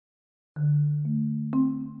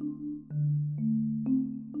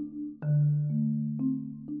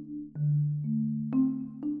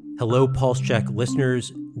Hello, Pulse Check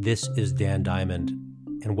listeners. This is Dan Diamond,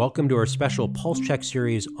 and welcome to our special Pulse Check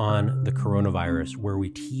series on the coronavirus, where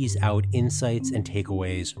we tease out insights and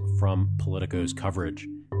takeaways from Politico's coverage.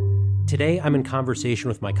 Today, I'm in conversation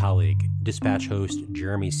with my colleague, Dispatch host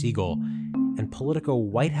Jeremy Siegel, and Politico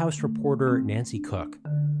White House reporter Nancy Cook,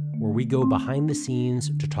 where we go behind the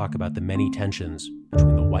scenes to talk about the many tensions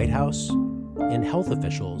between the White House and health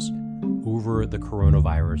officials over the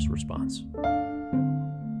coronavirus response.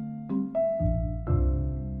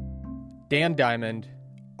 Dan Diamond,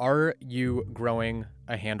 are you growing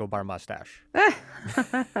a handlebar mustache?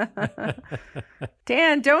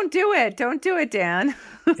 Dan, don't do it. Don't do it, Dan.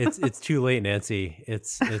 It's too late, Nancy.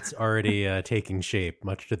 It's already taking shape,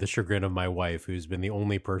 much to the chagrin of my wife, who's been the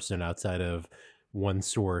only person outside of one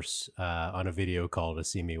source on a video call to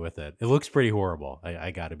see me with it. It looks pretty horrible.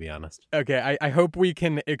 I got to be honest. Okay, I hope we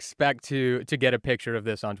can expect to get a picture of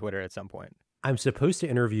this on Twitter at some point. I'm supposed to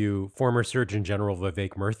interview former Surgeon General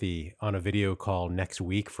Vivek Murthy on a video call next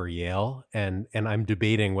week for Yale, and I'm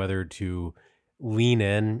debating whether to lean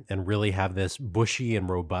in and really have this bushy and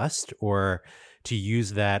robust, or to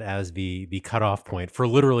use that as the cutoff point for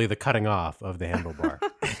literally the cutting off of the handlebar.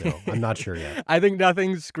 So I'm not sure yet. I think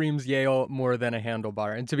nothing screams Yale more than a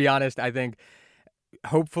handlebar. And to be honest, I think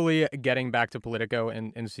hopefully getting back to Politico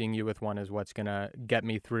and seeing you with one is what's going to get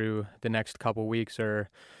me through the next couple weeks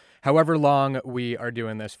or however long we are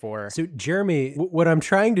doing this for. So, Jeremy, what I'm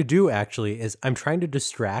trying to do actually is I'm trying to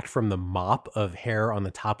distract from the mop of hair on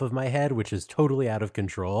the top of my head, which is totally out of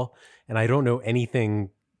control. And I don't know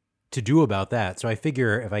anything to do about that. So I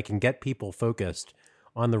figure if I can get people focused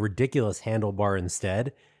on the ridiculous handlebar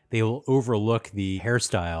instead, they will overlook the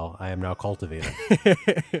hairstyle I am now cultivating.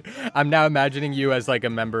 I'm now imagining you as like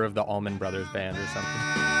a member of the Allman Brothers band or something.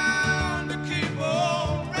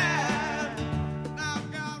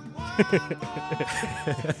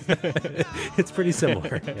 It's pretty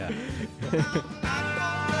similar. Yeah.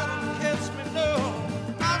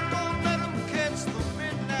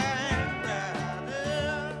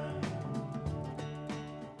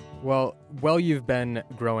 Well, while you've been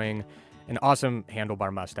growing an awesome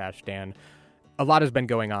handlebar mustache, Dan, a lot has been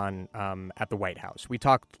going on at the White House. We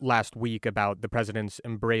talked last week about the president's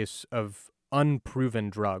embrace of unproven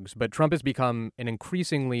drugs, but Trump has become an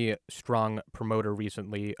increasingly strong promoter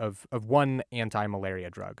recently of one anti-malaria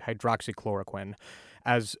drug, hydroxychloroquine,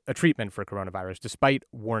 as a treatment for coronavirus, despite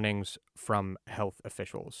warnings from health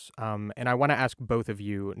officials. And I want to ask both of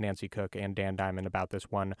you, Nancy Cook and Dan Diamond, about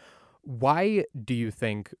this one. Why do you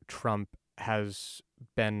think Trump has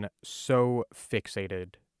been so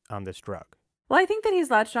fixated on this drug? Well, I think that he's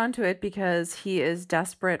latched onto it because he is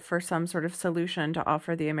desperate for some sort of solution to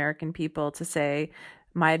offer the American people to say,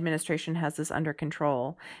 my administration has this under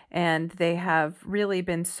control. And they have really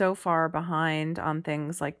been so far behind on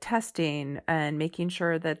things like testing and making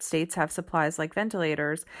sure that states have supplies like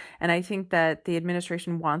ventilators. And I think that the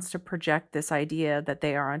administration wants to project this idea that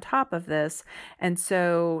they are on top of this. And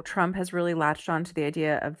so Trump has really latched onto the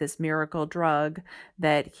idea of this miracle drug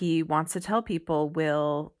that he wants to tell people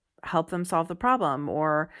will help them solve the problem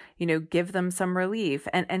or, give them some relief.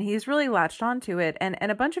 And he's really latched onto it. And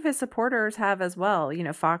a bunch of his supporters have as well.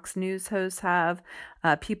 Fox News hosts have,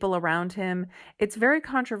 people around him. It's very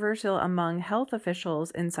controversial among health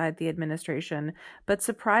officials inside the administration. But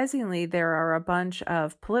surprisingly, there are a bunch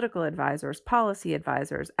of political advisors, policy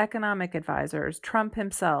advisors, economic advisors, Trump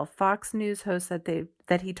himself, Fox News hosts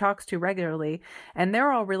that he talks to regularly, and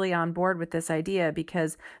they're all really on board with this idea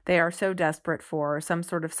because they are so desperate for some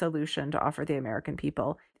sort of solution to offer the American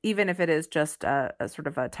people, even if it is just a sort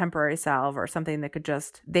of a temporary salve or something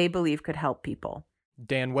that they believe could help people.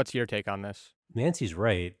 Dan, what's your take on this? Nancy's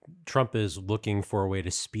right. Trump is looking for a way to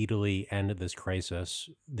speedily end this crisis.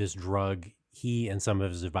 This drug, he and some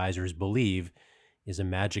of his advisors believe, is a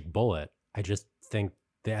magic bullet. I just think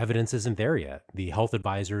the evidence isn't there yet. The health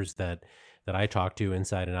advisors that I talk to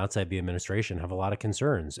inside and outside the administration have a lot of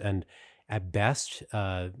concerns. And at best,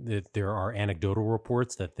 there are anecdotal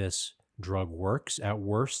reports that this drug works. At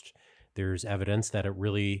worst, there's evidence that it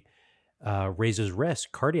really raises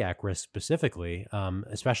risk, cardiac risk specifically,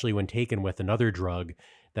 especially when taken with another drug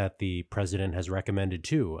that the president has recommended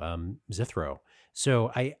too, Zithro.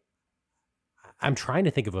 So I'm trying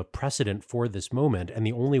to think of a precedent for this moment, and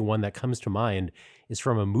the only one that comes to mind is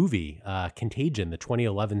from a movie, Contagion, the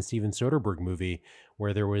 2011 Steven Soderbergh movie,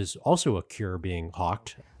 where there was also a cure being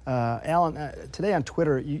hawked. Alan, today on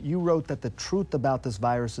Twitter, you wrote that the truth about this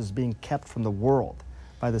virus is being kept from the world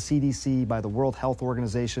by the CDC, by the World Health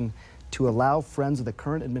Organization, to allow friends of the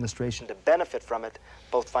current administration to benefit from it,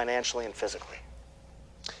 both financially and physically.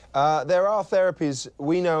 There are therapies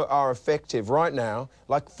we know are effective right now,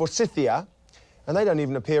 like Forsythia, and they don't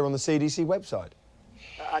even appear on the CDC website.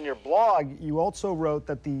 On your blog, you also wrote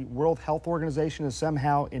that the World Health Organization is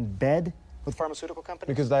somehow in bed with pharmaceutical companies?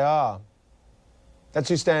 Because they are. That's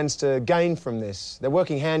who stands to gain from this. They're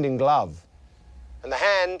working hand in glove. And the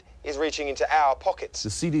hand is reaching into our pockets. The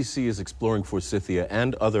CDC is exploring Forsythia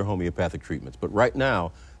and other homeopathic treatments, but right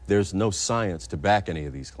now, there's no science to back any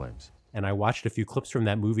of these claims. And I watched a few clips from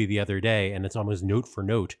that movie the other day, and it's almost note for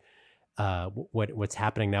note what's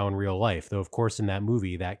happening now in real life. Though, of course, in that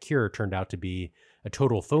movie, that cure turned out to be a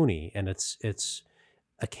total phony, and it's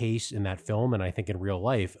a case in that film, and I think in real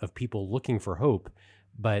life, of people looking for hope,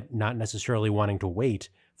 but not necessarily wanting to wait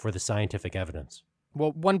for the scientific evidence.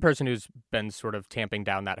 Well, one person who's been sort of tamping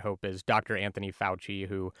down that hope is Dr. Anthony Fauci,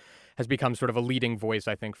 who has become sort of a leading voice,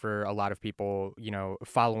 I think, for a lot of people,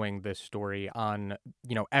 following this story on,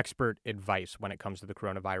 expert advice when it comes to the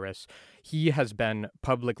coronavirus. He has been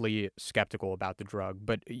publicly skeptical about the drug,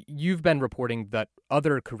 but you've been reporting that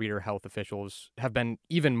other career health officials have been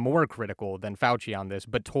even more critical than Fauci on this,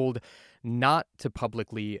 but told not to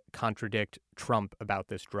publicly contradict Trump about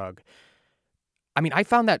this drug. I mean, I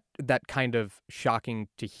found that kind of shocking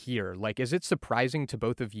to hear. Like, is it surprising to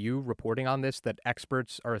both of you reporting on this that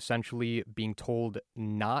experts are essentially being told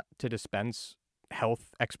not to dispense health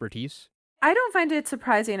expertise? I don't find it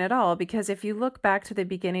surprising at all, because if you look back to the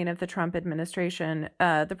beginning of the Trump administration,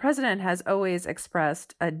 the president has always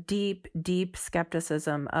expressed a deep, deep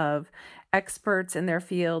skepticism of experts in their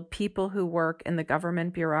field, people who work in the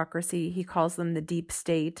government bureaucracy. He calls them the deep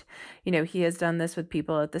state. He has done this with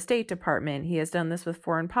people at the State Department. He has done this with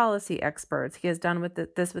foreign policy experts. He has done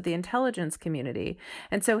this with the intelligence community.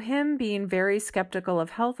 And so him being very skeptical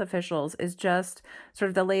of health officials is just sort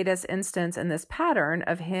of the latest instance in this pattern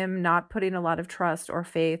of him not putting a lot of trust or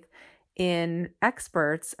faith in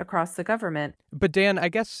experts across the government. But Dan, I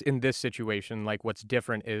guess in this situation, like, what's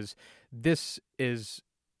different is this is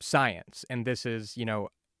science, and this is,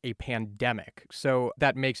 a pandemic. So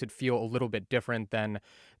that makes it feel a little bit different than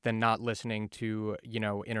not listening to,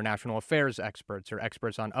 international affairs experts or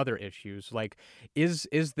experts on other issues. Like, is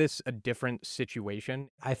this a different situation?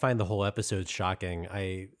 I find the whole episode shocking.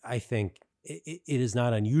 I think it is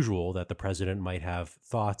not unusual that the president might have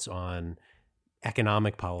thoughts on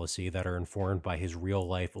economic policy that are informed by his real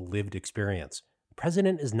life lived experience. The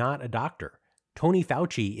president is not a doctor. Tony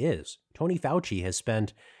Fauci is. Tony Fauci has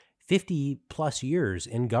spent 50 plus years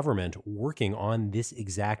in government working on this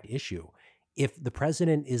exact issue. If the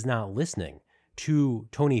president is not listening to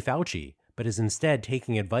Tony Fauci, but is instead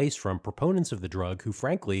taking advice from proponents of the drug who,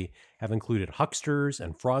 frankly, have included hucksters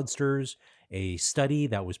and fraudsters, a study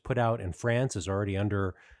that was put out in France is already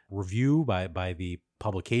under review by the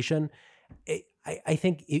publication. I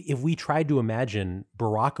think if we tried to imagine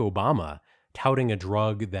Barack Obama touting a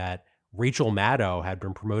drug that Rachel Maddow had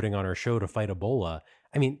been promoting on her show to fight Ebola,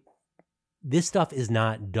 I mean, this stuff is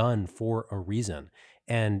not done for a reason.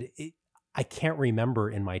 And I can't remember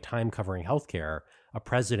in my time covering healthcare a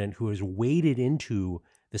president who has waded into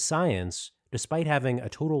the science despite having a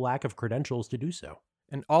total lack of credentials to do so.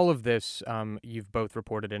 And all of this, you've both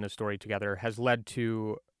reported in a story together, has led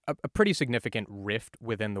to a pretty significant rift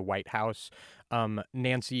within the White House.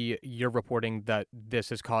 Nancy, you're reporting that this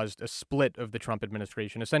has caused a split of the Trump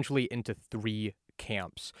administration, essentially into three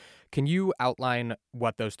camps. Can you outline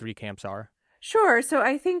what those three camps are? Sure. So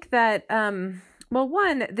I think that,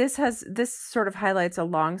 one, this sort of highlights a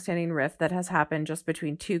longstanding rift that has happened just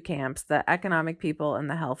between two camps, the economic people and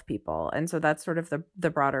the health people. And so that's sort of the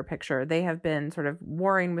broader picture. They have been sort of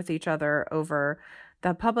warring with each other over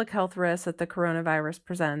the public health risks that the coronavirus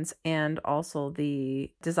presents and also the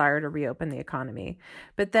desire to reopen the economy.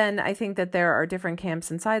 But then I think that there are different camps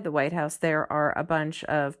inside the White House. There are a bunch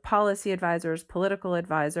of policy advisors, political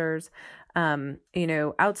advisors,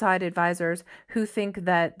 outside advisors who think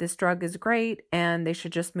that this drug is great and they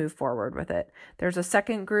should just move forward with it. There's a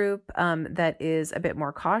second group that is a bit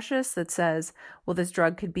more cautious that says, well, this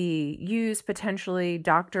drug could be used potentially.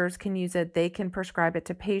 Doctors can use it. They can prescribe it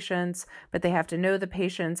to patients, but they have to know the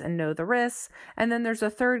patients and know the risks. And then there's a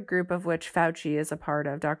third group of which Fauci is a part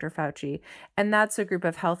of, Dr. Fauci. And that's a group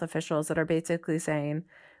of health officials that are basically saying,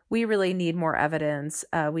 we really need more evidence.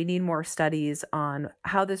 We need more studies on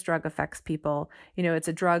how this drug affects people. It's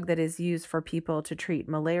a drug that is used for people to treat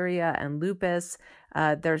malaria and lupus.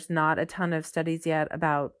 There's not a ton of studies yet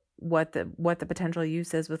about what the potential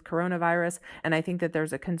use is with coronavirus. And I think that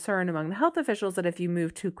there's a concern among the health officials that if you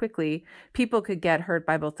move too quickly, people could get hurt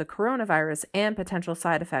by both the coronavirus and potential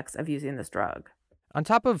side effects of using this drug. On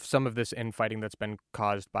top of some of this infighting that's been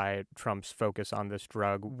caused by Trump's focus on this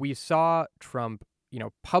drug, we saw Trump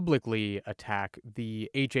publicly attack the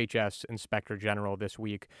HHS Inspector General this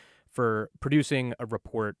week for producing a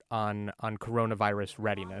report on coronavirus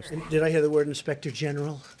readiness. Did I hear the word Inspector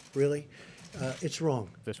General? Really? It's wrong.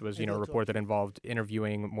 This was, a report that involved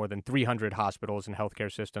interviewing more than 300 hospitals and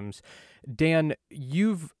healthcare systems. Dan,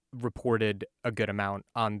 you've reported a good amount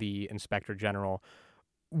on the Inspector General.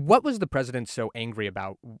 What was the president so angry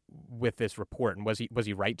about with this report? And was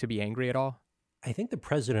he right to be angry at all? I think the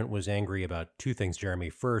president was angry about two things, Jeremy.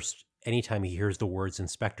 First, anytime he hears the words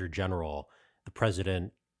Inspector General, the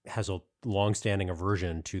president has a longstanding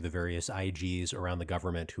aversion to the various IGs around the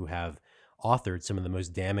government who have authored some of the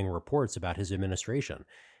most damning reports about his administration.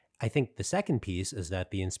 I think the second piece is that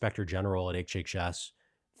the Inspector General at HHS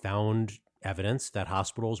found evidence that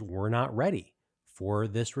hospitals were not ready for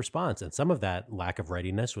this response. And some of that lack of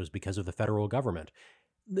readiness was because of the federal government.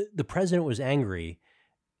 The president was angry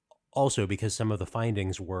also because some of the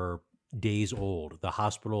findings were days old. The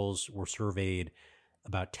hospitals were surveyed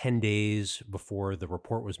about 10 days before the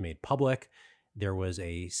report was made public. There was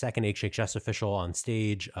a second HHS official on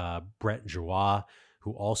stage, Brett Giroir,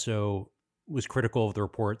 who also was critical of the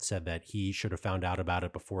report, said that he should have found out about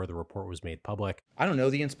it before the report was made public. I don't know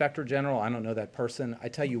the Inspector General. I don't know that person. I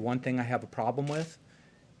tell you one thing I have a problem with.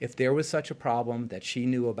 If there was such a problem that she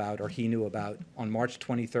knew about or he knew about on March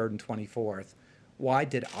 23rd and 24th, why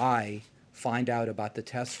did I find out about the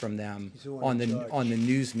tests from them on the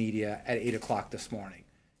news media at 8 o'clock this morning?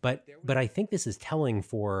 But I think this is telling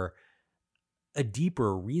for a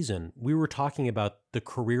deeper reason. We were talking about the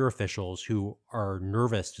career officials who are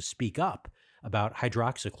nervous to speak up about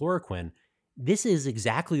hydroxychloroquine. This is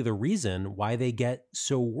exactly the reason why they get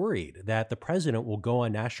so worried that the president will go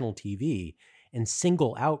on national TV and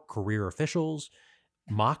single out career officials,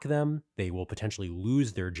 mock them. They will potentially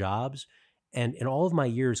lose their jobs. And in all of my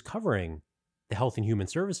years covering the Health and Human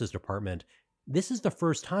Services Department, this is the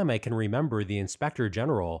first time I can remember the Inspector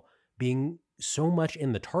General being so much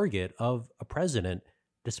in the target of a president,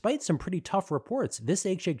 despite some pretty tough reports. This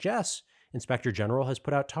HHS Inspector General has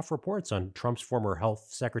put out tough reports on Trump's former Health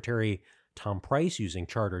Secretary Tom Price using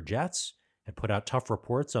charter jets, had put out tough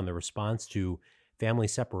reports on the response to family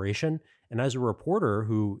separation. And as a reporter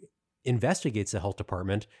who investigates the health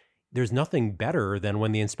department, there's nothing better than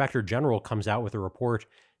when the Inspector General comes out with a report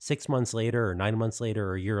 6 months later or 9 months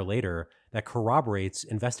later or a year later that corroborates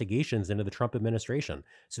investigations into the Trump administration.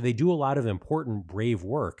 So they do a lot of important, brave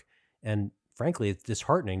work. And frankly, it's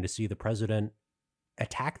disheartening to see the president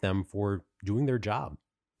attack them for doing their job.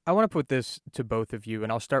 I want to put this to both of you,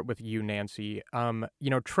 and I'll start with you, Nancy.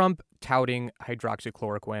 Trump touting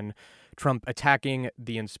hydroxychloroquine, Trump attacking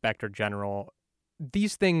the Inspector General,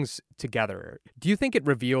 these things together, do you think it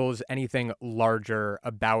reveals anything larger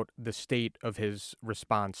about the state of his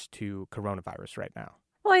response to coronavirus right now?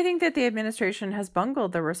 Well, I think that the administration has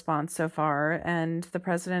bungled the response so far, and the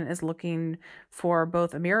president is looking for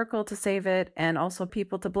both a miracle to save it and also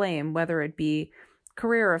people to blame, whether it be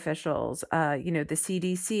career officials, the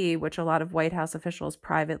CDC, which a lot of White House officials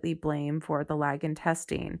privately blame for the lag in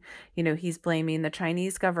testing. He's blaming the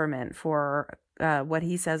Chinese government for what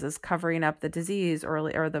he says is covering up the disease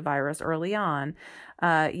early, or the virus early on.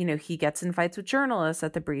 He gets in fights with journalists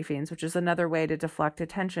at the briefings, which is another way to deflect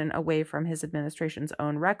attention away from his administration's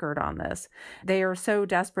own record on this. They are so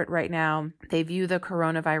desperate right now. They view the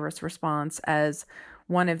coronavirus response as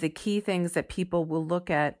one of the key things that people will look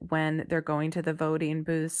at when they're going to the voting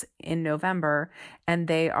booths in November, and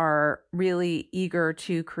they are really eager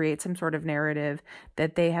to create some sort of narrative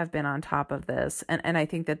that they have been on top of this. And I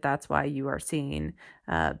think that that's why you are seeing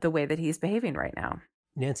the way that he's behaving right now.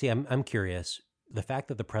 Nancy, I'm curious. The fact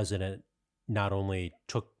that the president not only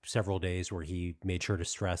took several days where he made sure to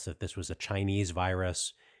stress that this was a Chinese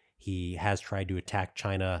virus, he has tried to attack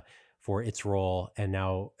China for its role, and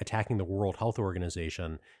now attacking the World Health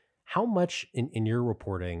Organization. How much in your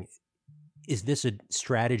reporting is this a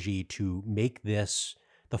strategy to make this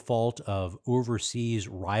the fault of overseas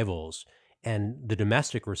rivals and the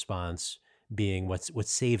domestic response being what's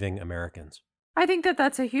saving Americans? I think that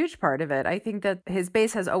that's a huge part of it. I think that his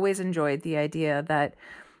base has always enjoyed the idea that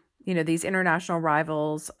these international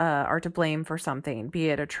rivals are to blame for something, be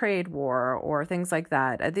it a trade war or things like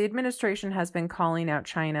that. The administration has been calling out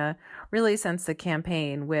China really since the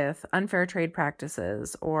campaign with unfair trade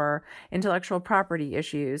practices or intellectual property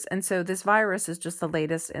issues. And so this virus is just the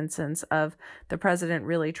latest instance of the president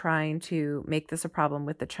really trying to make this a problem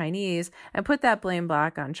with the Chinese and put that blame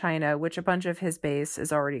back on China, which a bunch of his base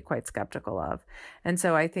is already quite skeptical of. And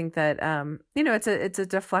so I think that, it's a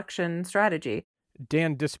deflection strategy.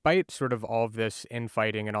 Dan, despite sort of all of this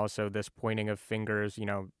infighting and also this pointing of fingers,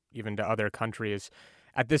 even to other countries,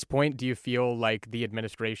 At this point, do you feel like the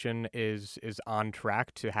administration is on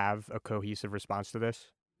track to have a cohesive response to this?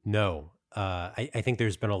 No. I think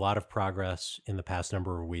there's been a lot of progress in the past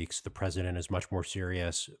number of weeks. The president is much more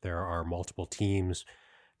serious. There are multiple teams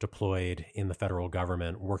deployed in the federal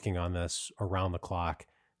government working on this around the clock.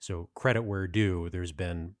 So credit where due, there's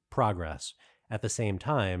been progress. At the same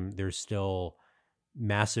time, there's still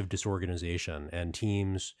massive disorganization and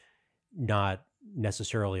teams not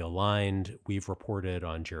necessarily aligned. We've reported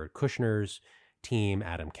on Jared Kushner's team,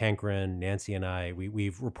 Adam Cankren, Nancy and I.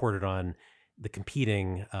 We've reported on the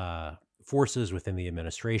competing forces within the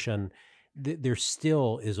administration. There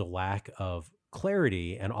still is a lack of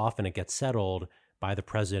clarity, and often it gets settled by the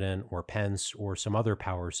president or Pence or some other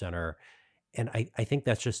power center. And I think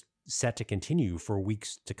that's just set to continue for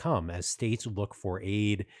weeks to come as states look for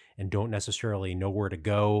aid and don't necessarily know where to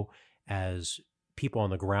go, as people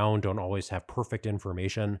on the ground don't always have perfect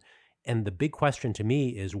information. And the big question to me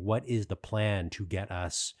is, what is the plan to get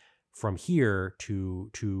us from here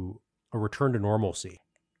to a return to normalcy?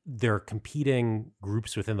 There are competing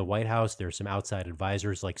groups within the White House. There's some outside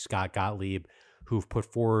advisors like Scott Gottlieb who've put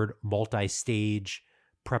forward multi-stage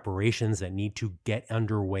preparations that need to get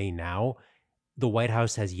underway now. The White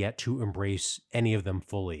House has yet to embrace any of them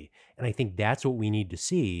fully. And I think that's what we need to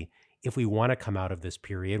see if we want to come out of this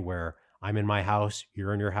period where I'm in my house,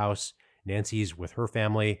 you're in your house, Nancy's with her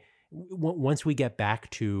family. Once we get back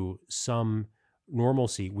to some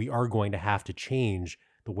normalcy, we are going to have to change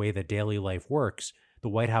the way that daily life works. The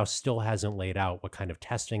White House still hasn't laid out what kind of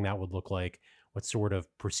testing that would look like, what sort of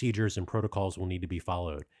procedures and protocols will need to be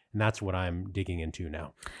followed. And that's what I'm digging into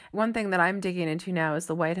now. One thing that I'm digging into now is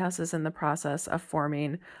the White House is in the process of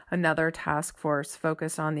forming another task force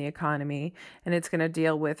focused on the economy, and it's going to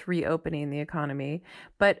deal with reopening the economy.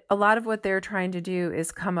 But a lot of what they're trying to do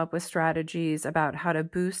is come up with strategies about how to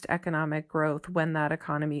boost economic growth when that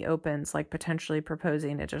economy opens, like potentially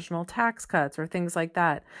proposing additional tax cuts or things like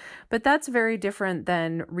that. But that's very different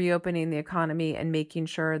than reopening the economy and making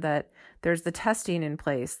sure that there's the testing in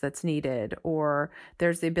place that's needed, or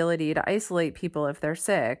there's the ability to isolate people if they're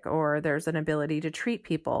sick, or there's an ability to treat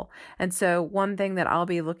people. And so one thing that I'll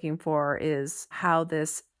be looking for is how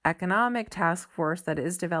this economic task force that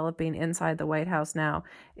is developing inside the White House now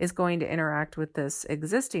is going to interact with this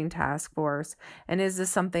existing task force. And is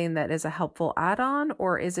this something that is a helpful add-on,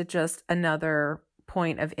 or is it just another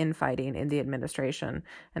point of infighting in the administration?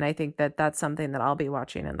 And I think that that's something that I'll be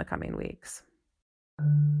watching in the coming weeks.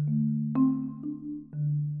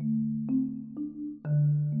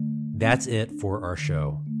 That's it for our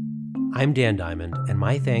show. I'm Dan Diamond, and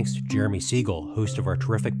my thanks to Jeremy Siegel, host of our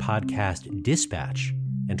terrific podcast Dispatch,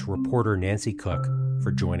 and to reporter Nancy Cook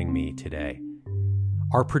for joining me today.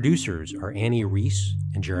 Our producers are Annie Reese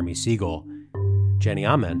and Jeremy Siegel. Jenny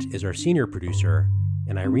Ament is our senior producer,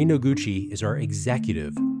 and Irene Noguchi is our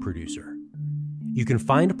executive producer. You can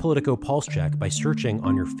find Politico Pulse Check by searching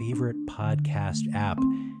on your favorite podcast app.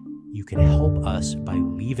 You can help us by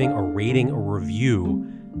leaving a rating or review.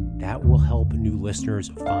 That will help new listeners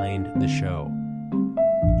find the show.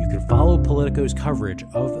 You can follow Politico's coverage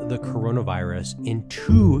of the coronavirus in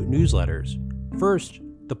 2 newsletters. First,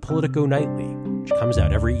 the Politico Nightly, which comes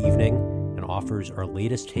out every evening and offers our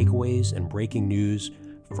latest takeaways and breaking news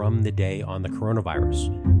from the day on the coronavirus.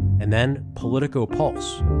 And then Politico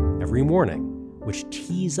Pulse, every morning, which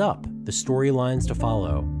tees up the storylines to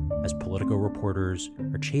follow as Politico reporters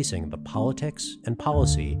are chasing the politics and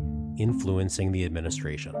policy influencing the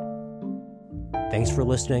administration. Thanks for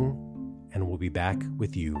listening, and we'll be back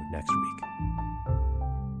with you next week.